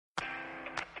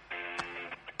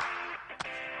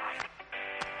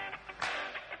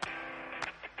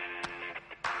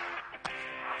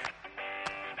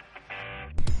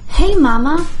Hey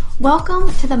mama,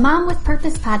 welcome to the Mom with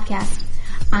Purpose podcast.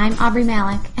 I'm Aubrey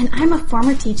Malik, and I'm a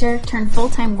former teacher turned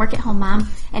full-time work-at-home mom,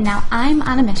 and now I'm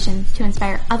on a mission to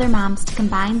inspire other moms to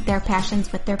combine their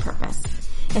passions with their purpose.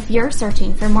 If you're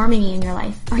searching for more meaning in your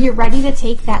life, or you're ready to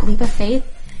take that leap of faith,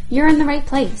 you're in the right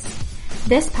place.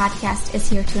 This podcast is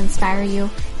here to inspire you,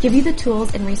 give you the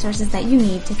tools and resources that you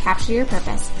need to capture your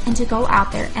purpose, and to go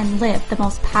out there and live the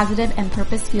most positive and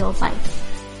purpose-fueled life.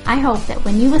 I hope that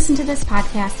when you listen to this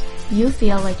podcast, you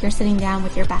feel like you're sitting down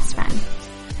with your best friend.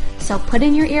 So put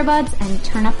in your earbuds and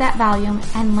turn up that volume,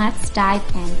 and let's dive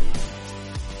in.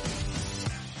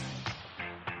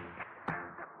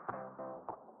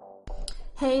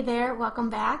 Hey there, welcome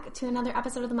back to another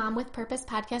episode of the Mom with Purpose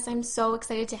podcast. I'm so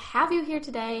excited to have you here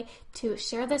today to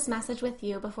share this message with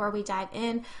you. Before we dive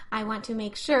in, I want to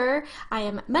make sure I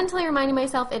am mentally reminding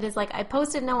myself it is like I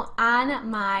posted a note on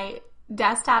my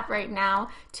desktop right now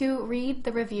to read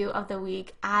the review of the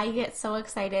week. I get so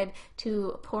excited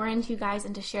to pour into you guys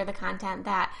and to share the content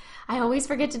that I always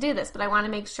forget to do this, but I want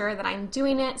to make sure that I'm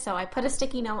doing it. So I put a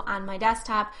sticky note on my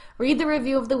desktop. Read the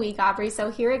review of the week, Aubrey. So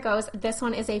here it goes. This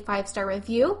one is a 5-star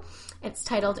review. It's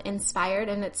titled Inspired,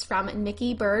 and it's from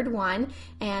Nikki Bird 1,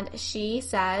 and she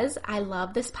says, I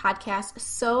love this podcast.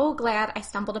 So glad I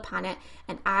stumbled upon it,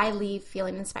 and I leave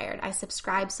feeling inspired. I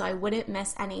subscribe so I wouldn't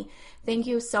miss any. Thank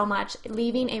you so much.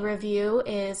 Leaving a review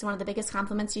is one of the biggest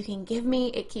compliments you can give me.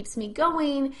 It keeps me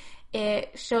going.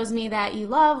 It shows me that you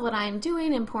love what I'm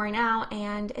doing and pouring out,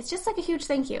 and it's just like a huge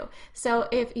thank you. So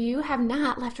if you have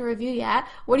not left a review yet,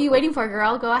 what are you waiting for,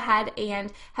 girl? Go ahead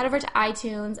and head over to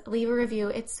iTunes, leave a review.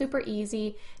 It's super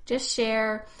easy. Just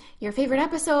share your favorite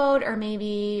episode or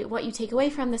maybe what you take away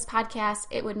from this podcast.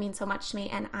 It would mean so much to me,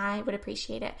 and I would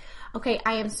appreciate it. Okay,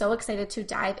 I am so excited to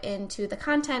dive into the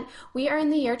content. We are in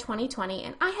the year 2020,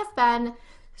 and I have been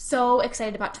so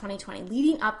excited about 2020.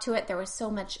 Leading up to it, there was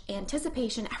so much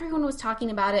anticipation. Everyone was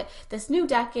talking about it. This new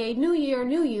decade, new year,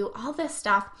 new you, all this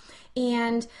stuff.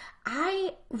 And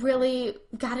I really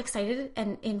got excited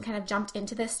and kind of jumped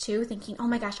into this too, thinking, oh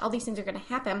my gosh, all these things are going to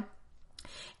happen.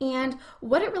 And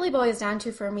what it really boils down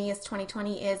to for me as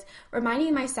 2020 is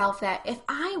reminding myself that if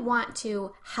I want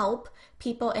to help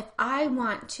people, if I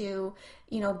want to,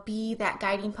 be that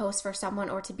guiding post for someone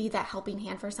or to be that helping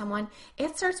hand for someone,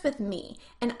 it starts with me.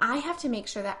 And I have to make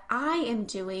sure that I am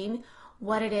doing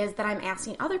what it is that I'm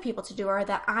asking other people to do, or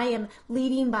that I am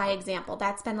leading by example.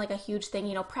 That's been like a huge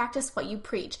thing, practice what you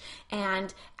preach.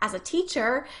 And as a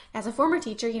teacher, as a former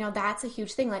teacher, that's a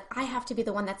huge thing. Like I have to be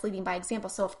the one that's leading by example.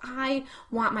 So if I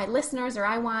want my listeners, or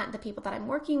I want the people that I'm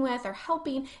working with or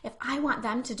helping, if I want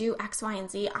them to do X, Y, and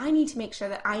Z, I need to make sure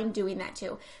that I am doing that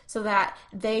too, so that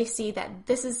they see that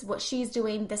this is what she's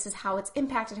doing, this is how it's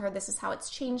impacted her, this is how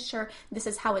it's changed her, this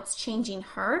is how it's changing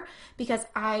her, because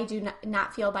I do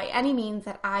not feel by any means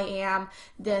that I am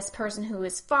this person who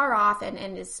is far off and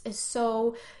is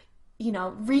so,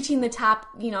 reaching the top,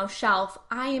 shelf.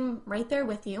 I am right there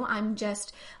with you. I'm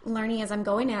just learning as I'm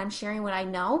going, and I'm sharing what I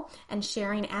know and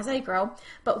sharing as I grow.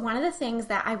 But one of the things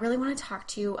that I really want to talk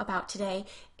to you about today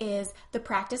is the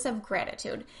practice of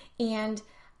gratitude, and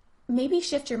maybe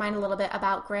shift your mind a little bit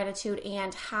about gratitude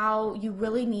and how you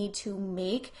really need to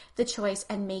make the choice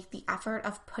and make the effort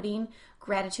of putting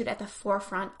gratitude at the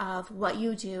forefront of what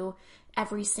you do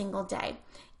every single day.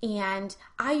 And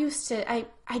I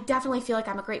definitely feel like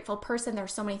I'm a grateful person.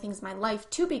 There's so many things in my life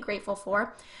to be grateful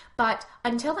for, but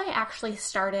until I actually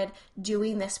started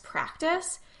doing this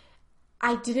practice,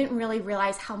 I didn't really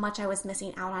realize how much I was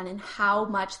missing out on, and how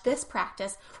much this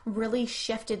practice really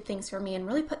shifted things for me and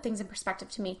really put things in perspective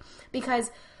to me, because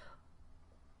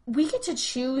we get to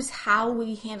choose how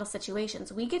we handle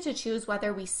situations. We get to choose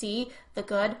whether we see the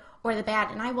good or the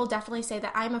bad. And I will definitely say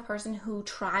that I'm a person who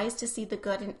tries to see the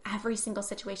good in every single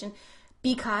situation,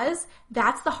 because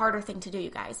that's the harder thing to do,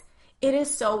 you guys. It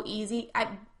is so easy.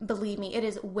 Believe me, it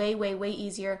is way, way, way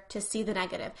easier to see the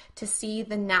negative, to see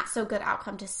the not so good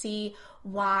outcome, to see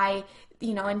why,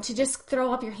 and to just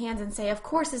throw up your hands and say, of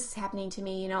course this is happening to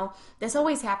me. This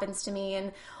always happens to me,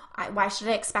 and why should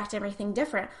I expect everything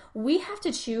different? We have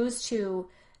to choose to,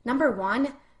 number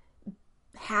one,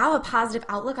 have a positive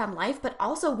outlook on life, but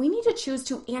also we need to choose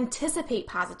to anticipate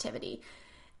positivity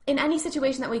in any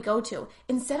situation that we go to.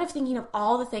 Instead of thinking of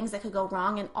all the things that could go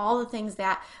wrong and all the things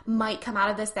that might come out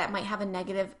of this that might have a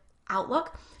negative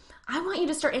outlook, I want you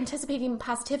to start anticipating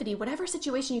positivity. Whatever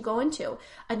situation you go into,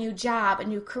 a new job, a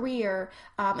new career,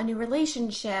 a new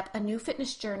relationship, a new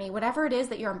fitness journey, whatever it is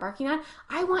that you're embarking on,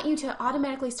 I want you to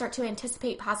automatically start to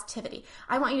anticipate positivity.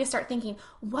 I want you to start thinking,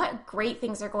 what great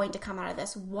things are going to come out of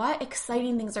this? What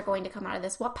exciting things are going to come out of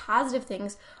this? What positive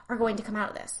things are going to come out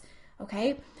of this?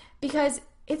 Okay? Because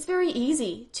it's very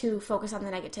easy to focus on the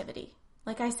negativity,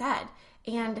 like I said.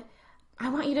 And I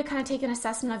want you to kind of take an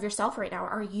assessment of yourself right now.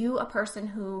 Are you a person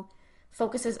who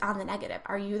focuses on the negative?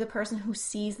 Are you the person who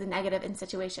sees the negative in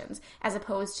situations as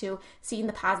opposed to seeing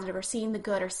the positive or seeing the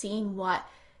good or seeing what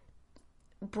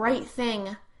bright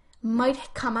thing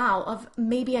might come out of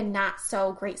maybe a not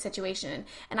so great situation?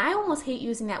 And I almost hate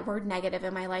using that word negative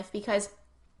in my life because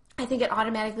I think it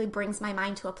automatically brings my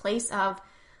mind to a place of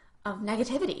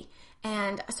negativity.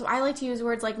 And so I like to use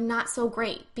words like not so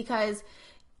great, because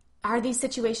are these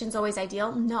situations always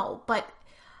ideal? No, but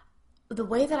the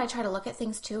way that I try to look at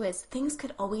things too is things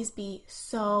could always be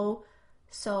so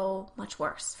much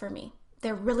worse for me.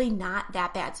 They're really not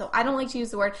that bad. So I don't like to use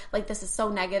the word like this is so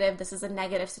negative, this is a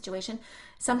negative situation.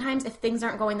 Sometimes if things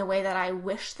aren't going the way that I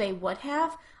wish they would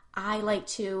have, I like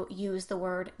to use the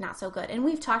word not so good. And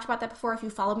we've talked about that before. If you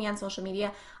follow me on social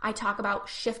media, I talk about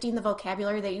shifting the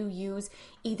vocabulary that you use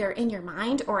either in your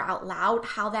mind or out loud,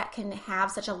 how that can have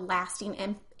such a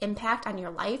lasting impact on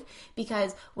your life.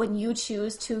 Because when you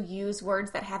choose to use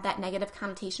words that have that negative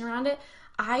connotation around it,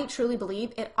 I truly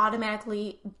believe it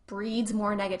automatically breeds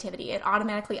more negativity. It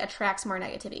automatically attracts more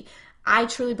negativity. I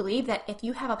truly believe that if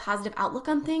you have a positive outlook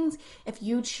on things, if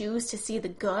you choose to see the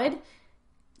good,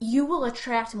 you will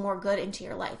attract more good into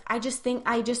your life. I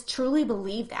just truly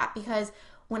believe that, because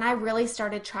when I really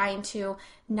started trying to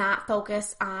not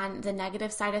focus on the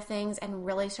negative side of things and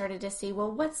really started to see,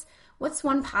 well, what's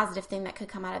one positive thing that could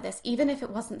come out of this, even if it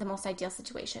wasn't the most ideal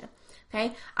situation,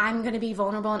 okay? I'm going to be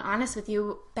vulnerable and honest with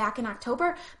you. Back in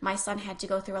October, my son had to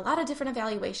go through a lot of different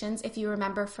evaluations. If you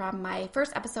remember from my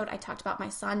first episode, I talked about my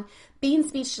son being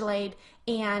speech delayed,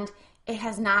 and it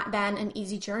has not been an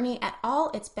easy journey at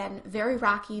all. It's been very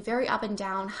rocky, very up and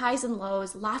down, highs and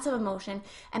lows, lots of emotion.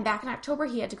 And back in October,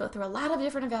 he had to go through a lot of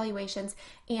different evaluations,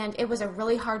 and it was a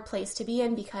really hard place to be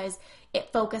in because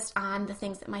it focused on the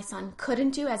things that my son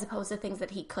couldn't do as opposed to things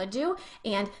that he could do.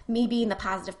 And me being the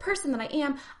positive person that I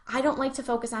am, I don't like to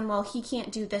focus on, well, he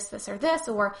can't do this, or this,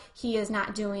 or he is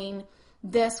not doing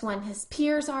this when his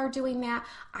peers are doing that.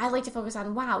 I like to focus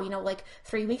on, wow, like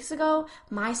 3 weeks ago,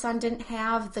 my son didn't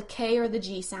have the K or the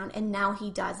G sound, and now he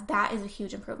does. That is a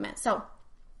huge improvement. So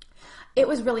it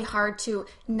was really hard to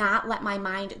not let my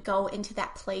mind go into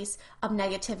that place of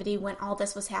negativity when all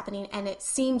this was happening, and it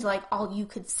seemed like all you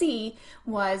could see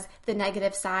was the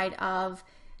negative side of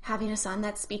having a son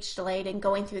that's speech delayed and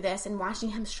going through this and watching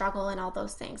him struggle and all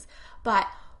those things. But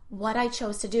what I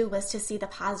chose to do was to see the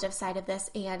positive side of this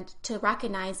and to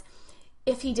recognize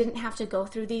if he didn't have to go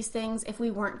through these things, if we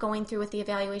weren't going through with the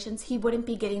evaluations, he wouldn't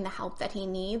be getting the help that he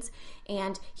needs,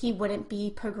 and he wouldn't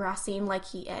be progressing like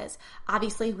he is.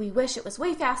 Obviously, we wish it was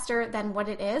way faster than what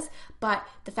it is, but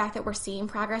the fact that we're seeing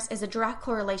progress is a direct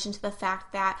correlation to the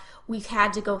fact that we've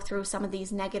had to go through some of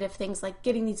these negative things like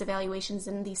getting these evaluations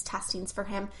and these testings for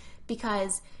him,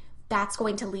 because that's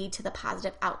going to lead to the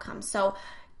positive outcome. So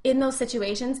in those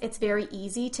situations, it's very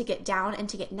easy to get down and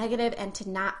to get negative and to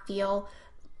not feel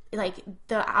like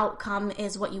the outcome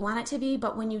is what you want it to be.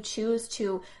 But when you choose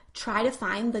to try to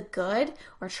find the good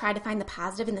or try to find the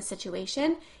positive in the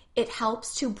situation, it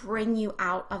helps to bring you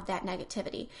out of that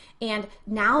negativity. And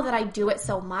now that I do it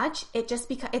so much, it's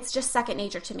just second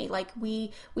nature to me. Like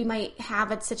we might have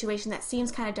a situation that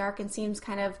seems kind of dark and seems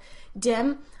kind of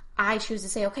dim. I choose to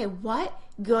say, okay, what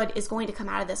good is going to come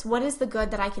out of this? What is the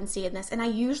good that I can see in this? And I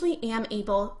usually am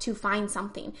able to find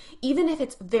something, even if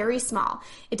it's very small.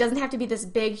 It doesn't have to be this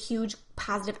big, huge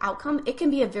positive outcome. It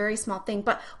can be a very small thing.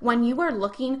 But when you are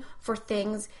looking for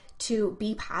things to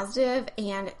be positive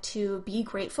and to be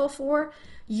grateful for,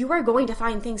 you are going to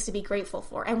find things to be grateful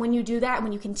for. And when you do that,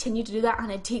 when you continue to do that on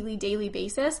a daily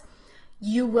basis,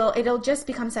 it'll just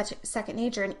become such second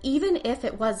nature. And even if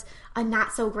it was a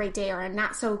not so great day or a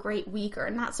not so great week or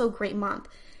a not so great month,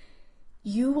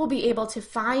 you will be able to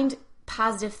find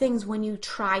positive things when you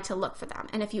try to look for them.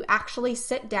 And if you actually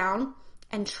sit down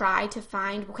and try to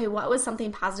find, okay, what was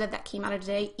something positive that came out of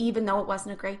today, even though it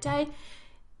wasn't a great day,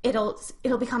 it'll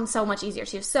become so much easier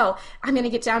too. So I'm going to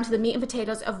get down to the meat and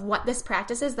potatoes of what this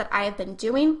practice is that I have been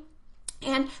doing.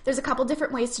 And there's a couple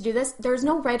different ways to do this. There's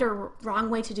no right or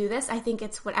wrong way to do this. I think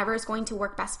it's whatever is going to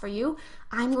work best for you.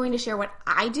 I'm going to share what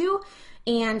I do,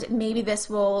 and maybe this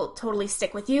will totally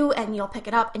stick with you and you'll pick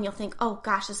it up and you'll think, oh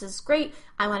gosh, this is great.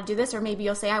 I want to do this. Or maybe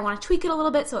you'll say, I want to tweak it a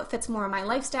little bit so it fits more in my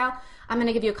lifestyle. I'm going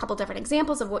to give you a couple different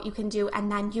examples of what you can do,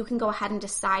 and then you can go ahead and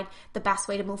decide the best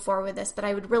way to move forward with this. But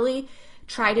I would really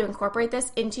try to incorporate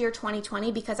this into your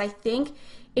 2020, because I think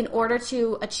in order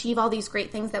to achieve all these great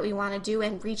things that we want to do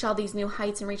and reach all these new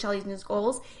heights and reach all these new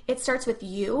goals, it starts with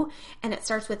you, and it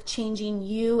starts with changing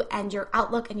you and your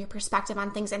outlook and your perspective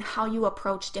on things and how you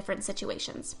approach different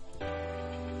situations.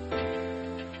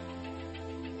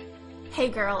 Hey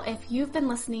girl, if you've been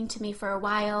listening to me for a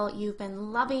while, you've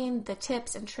been loving the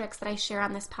tips and tricks that I share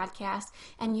on this podcast,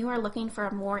 and you are looking for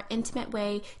a more intimate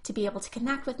way to be able to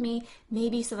connect with me,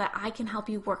 maybe so that I can help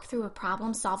you work through a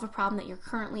problem, solve a problem that you're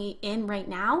currently in right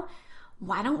now,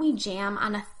 why don't we jam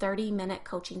on a 30-minute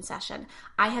coaching session?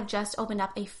 I have just opened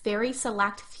up a very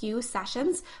select few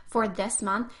sessions for this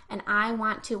month, and I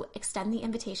want to extend the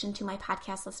invitation to my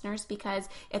podcast listeners because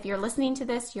if you're listening to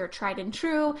this, you're tried and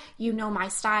true, you know my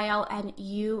style, and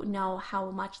you know how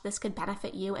much this could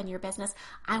benefit you and your business.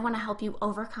 I want to help you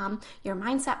overcome your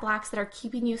mindset blocks that are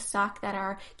keeping you stuck, that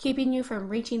are keeping you from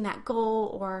reaching that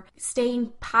goal or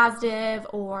staying positive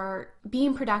or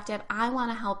being productive. I want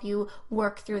to help you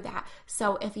work through that.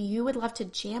 So if you would love to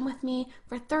jam with me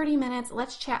for 30 minutes,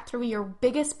 let's chat through your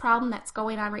biggest problem that's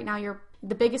going on right now,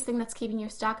 the biggest thing that's keeping you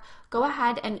stuck, go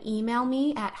ahead and email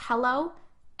me at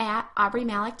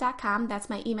hello@aubreemalick.com. That's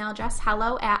my email address,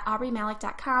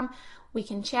 hello@aubreemalick.com. We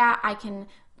can chat. I can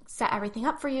set everything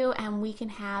up for you, and we can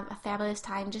have a fabulous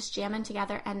time just jamming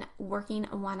together and working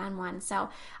one-on-one. So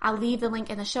I'll leave the link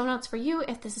in the show notes for you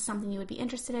if this is something you would be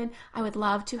interested in. I would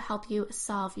love to help you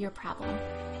solve your problem.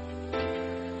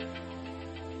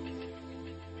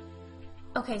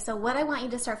 Okay, so what I want you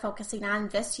to start focusing on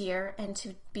this year and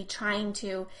to be trying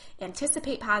to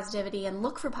anticipate positivity and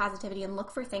look for positivity and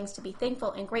look for things to be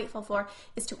thankful and grateful for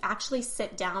is to actually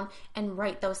sit down and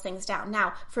write those things down.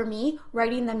 Now, for me,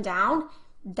 writing them down,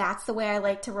 that's the way I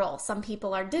like to roll. Some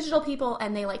people are digital people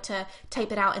and they like to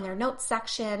type it out in their notes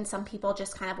section. Some people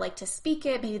just kind of like to speak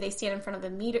it. Maybe they stand in front of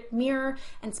the mirror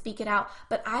and speak it out.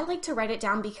 But I like to write it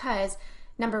down because,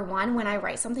 number one, when I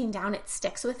write something down, it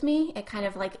sticks with me. It kind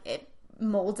of like, it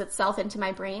molds itself into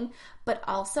my brain. But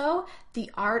also,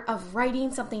 the art of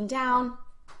writing something down,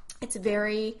 it's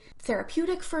very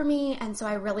therapeutic for me, and so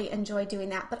I really enjoy doing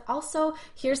that. But also,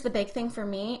 here's the big thing for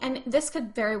me, and this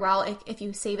could very well, if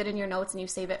you save it in your notes and you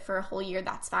save it for a whole year,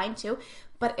 that's fine too,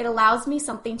 but it allows me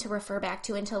something to refer back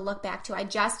to and to look back to. I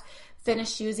just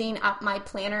finished using up my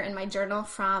planner and my journal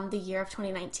from the year of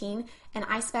 2019, and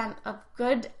I spent a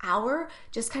good hour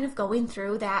just kind of going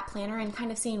through that planner and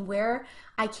kind of seeing where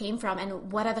I came from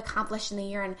and what I've accomplished in the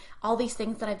year and all these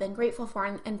things that I've been grateful for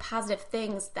and positive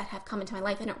things that have come into my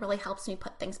life, and it really helps me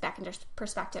put things back into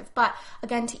perspective. But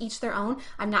again, to each their own.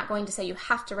 I'm not going to say you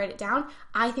have to write it down.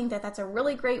 I think that that's a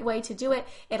really great way to do it.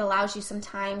 It allows you some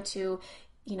time to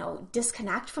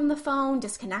disconnect from the phone,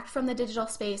 disconnect from the digital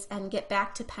space, and get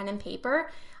back to pen and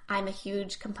paper. I'm a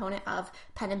huge component of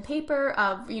pen and paper,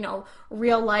 of,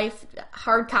 real life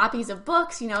hard copies of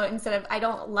books, I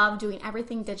don't love doing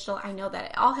everything digital. I know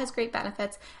that it all has great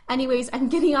benefits. Anyways, I'm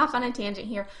getting off on a tangent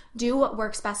here. Do what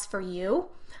works best for you.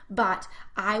 But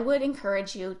I would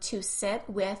encourage you to sit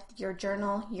with your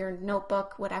journal, your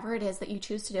notebook, whatever it is that you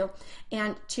choose to do,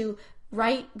 and to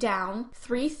write down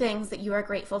 3 things that you are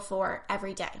grateful for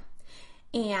every day.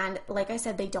 And like I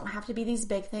said, they don't have to be these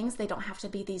big things. They don't have to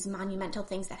be these monumental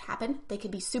things that happen. They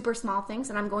could be super small things.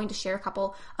 And I'm going to share a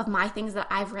couple of my things that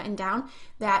I've written down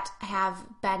that have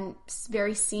been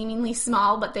very seemingly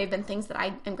small, but they've been things that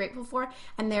I am grateful for.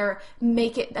 And they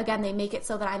make it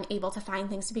so that I'm able to find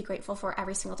things to be grateful for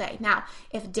every single day. Now,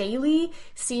 if daily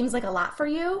seems like a lot for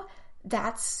you,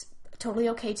 that's totally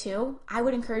okay too. I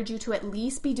would encourage you to at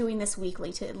least be doing this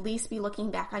weekly, to at least be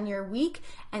looking back on your week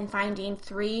and finding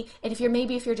 3. And if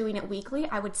you're doing it weekly,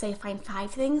 I would say find 5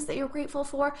 things that you're grateful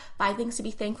for, 5 things to be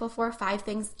thankful for, 5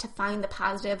 things to find the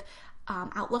positive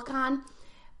outlook on.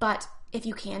 But if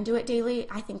you can do it daily,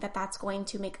 I think that that's going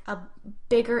to make a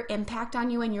bigger impact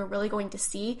on you, and you're really going to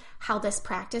see how this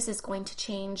practice is going to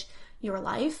change your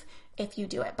life if you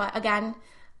do it. But again,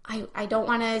 I don't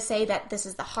want to say that this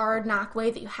is the hard knock way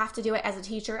that you have to do it. As a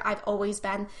teacher, I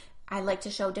like to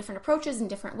show different approaches and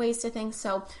different ways to things.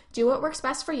 So do what works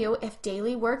best for you. If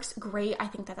daily works, great. I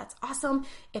think that that's awesome.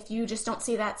 If you just don't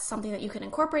see that's something that you can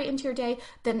incorporate into your day,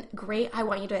 then great. I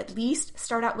want you to at least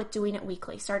start out with doing it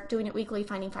weekly. Start doing it weekly,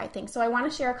 finding 5 things. So I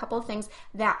want to share a couple of things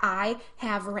that I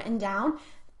have written down.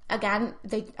 Again,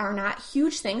 they are not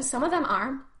huge things. Some of them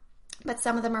are, but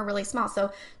some of them are really small.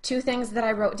 So 2 things that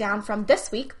I wrote down from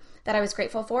this week that I was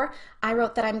grateful for. I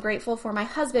wrote that I'm grateful for my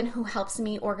husband who helps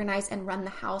me organize and run the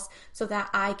house so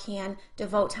that I can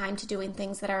devote time to doing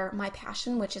things that are my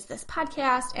passion, which is this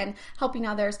podcast and helping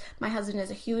others. My husband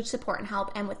is a huge support and help,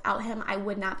 and without him, I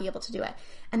would not be able to do it.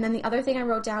 And then the other thing I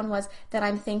wrote down was that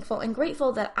I'm thankful and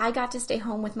grateful that I got to stay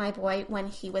home with my boy when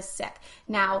he was sick.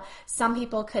 Now, some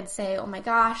people could say, oh my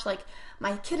gosh, like,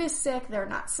 my kid is sick, they're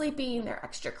not sleeping, they're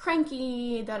extra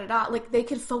cranky, Like, they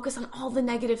could focus on all the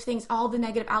negative things, all the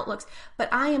negative outlooks. But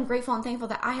I am grateful and thankful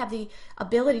that I have the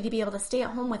ability to be able to stay at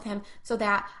home with him so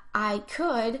that I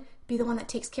could be the one that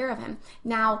takes care of him.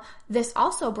 Now, this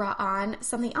also brought on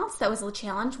something else that was a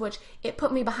challenge, which it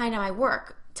put me behind on my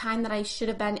work. Time that I should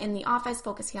have been in the office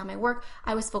focusing on my work,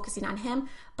 I was focusing on him.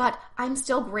 But I'm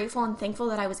still grateful and thankful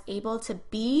that I was able to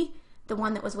be the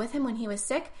one that was with him when he was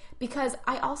sick, because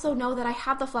I also know that I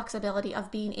have the flexibility of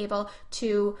being able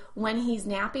to, when he's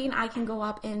napping, I can go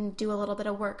up and do a little bit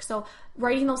of work. So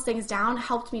writing those things down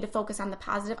helped me to focus on the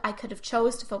positive. I could have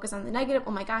chose to focus on the negative.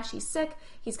 Oh my gosh, he's sick,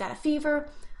 he's got a fever,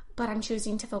 but I'm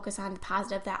choosing to focus on the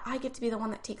positive, that I get to be the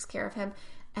one that takes care of him.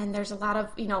 And there's a lot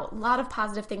of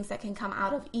positive things that can come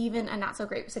out of even a not so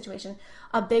great situation.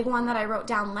 A big one that I wrote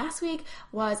down last week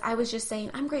was, I was just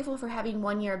saying, I'm grateful for having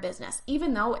 1 year of business.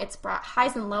 Even though it's brought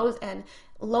highs and lows and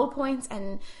low points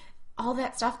and all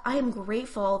that stuff, I am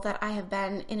grateful that I have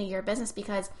been in a year of business,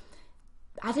 because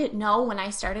I didn't know when I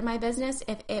started my business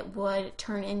if it would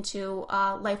turn into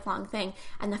a lifelong thing.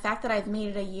 And the fact that I've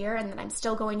made it a year and that I'm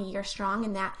still going a year strong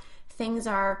and that things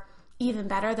are even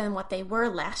better than what they were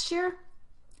last year,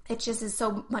 it just is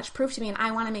so much proof to me, and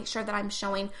I want to make sure that I'm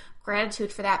showing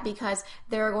gratitude for that, because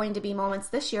there are going to be moments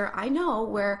this year, I know,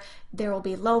 where there will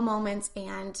be low moments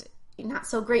and not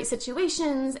so great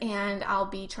situations, and I'll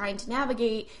be trying to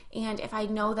navigate. And if I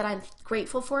know that I'm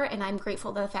grateful for it, and I'm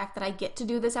grateful for the fact that I get to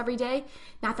do this every day,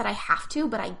 not that I have to,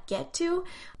 but I get to,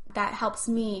 that helps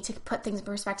me to put things in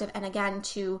perspective, and again,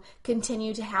 to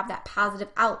continue to have that positive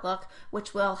outlook,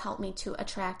 which will help me to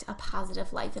attract a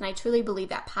positive life. And I truly believe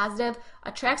that positive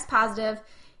attracts positive,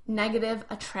 negative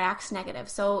attracts negative.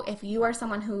 So if you are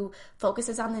someone who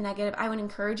focuses on the negative, I would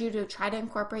encourage you to try to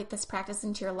incorporate this practice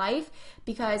into your life,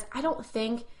 because I don't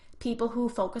think people who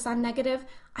focus on negative,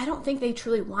 I don't think they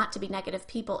truly want to be negative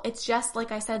people. It's just,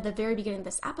 like I said at the very beginning of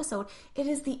this episode, it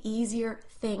is the easier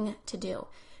thing to do.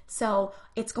 So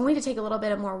it's going to take a little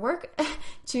bit of more work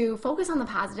to focus on the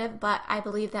positive, but I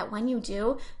believe that when you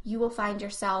do, you will find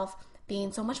yourself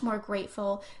being so much more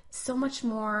grateful, so much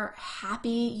more happy.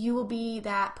 You will be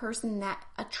that person that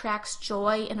attracts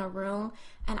joy in a room.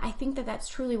 And I think that that's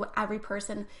truly what every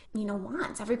person,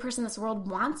 wants. Every person in this world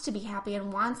wants to be happy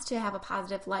and wants to have a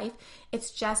positive life.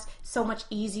 It's just so much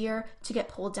easier to get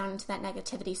pulled down into that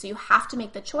negativity. So you have to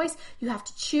make the choice. You have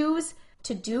to choose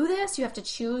to do this. You have to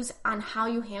choose on how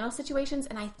you handle situations.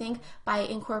 And I think by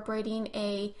incorporating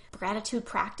a gratitude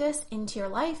practice into your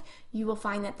life, you will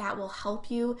find that that will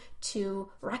help you to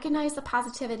recognize the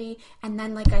positivity. And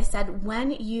then, like I said,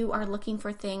 when you are looking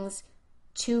for things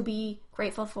to be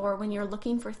grateful for, when you're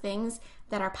looking for things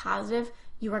that are positive,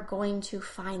 you are going to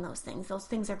find those things. Those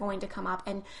things are going to come up.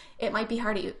 And it might be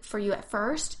hard for you at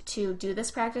first to do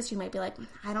this practice. You might be like,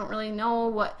 I don't really know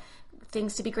what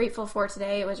things to be grateful for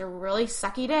today. It was a really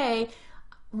sucky day.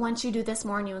 Once you do this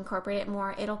more and you incorporate it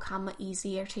more, it'll come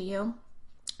easier to you.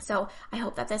 So I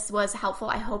hope that this was helpful.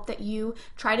 I hope that you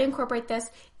try to incorporate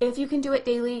this. If you can do it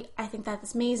daily, I think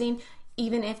that's amazing.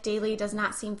 Even if daily does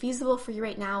not seem feasible for you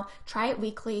right now, try it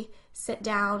weekly. Sit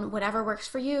down, whatever works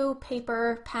for you,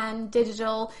 paper, pen,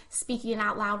 digital, speaking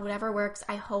out loud, whatever works.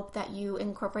 I hope that you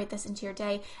incorporate this into your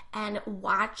day and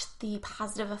watch the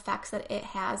positive effects that it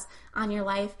has on your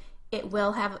life. It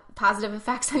will have positive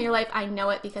effects on your life. I know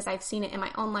it because I've seen it in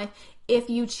my own life if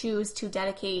you choose to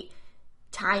dedicate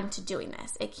time to doing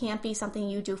this. It can't be something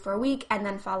you do for a week and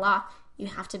then fall off. You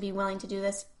have to be willing to do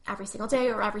this every single day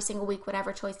or every single week,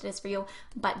 whatever choice it is for you.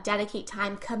 But dedicate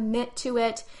time, commit to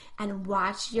it, and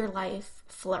watch your life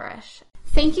flourish.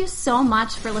 Thank you so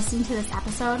much for listening to this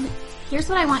episode. Here's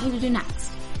what I want you to do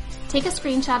next. Take a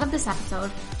screenshot of this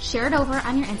episode, share it over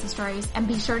on your Insta stories, and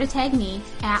be sure to tag me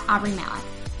at Aubrey Malik.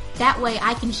 That way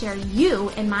I can share you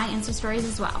in my Insta stories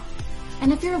as well.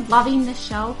 And if you're loving this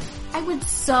show, I would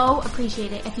so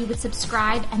appreciate it if you would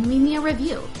subscribe and leave me a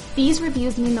review. These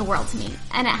reviews mean the world to me,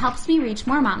 and it helps me reach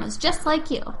more mamas just like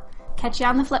you. Catch you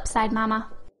on the flip side, mama.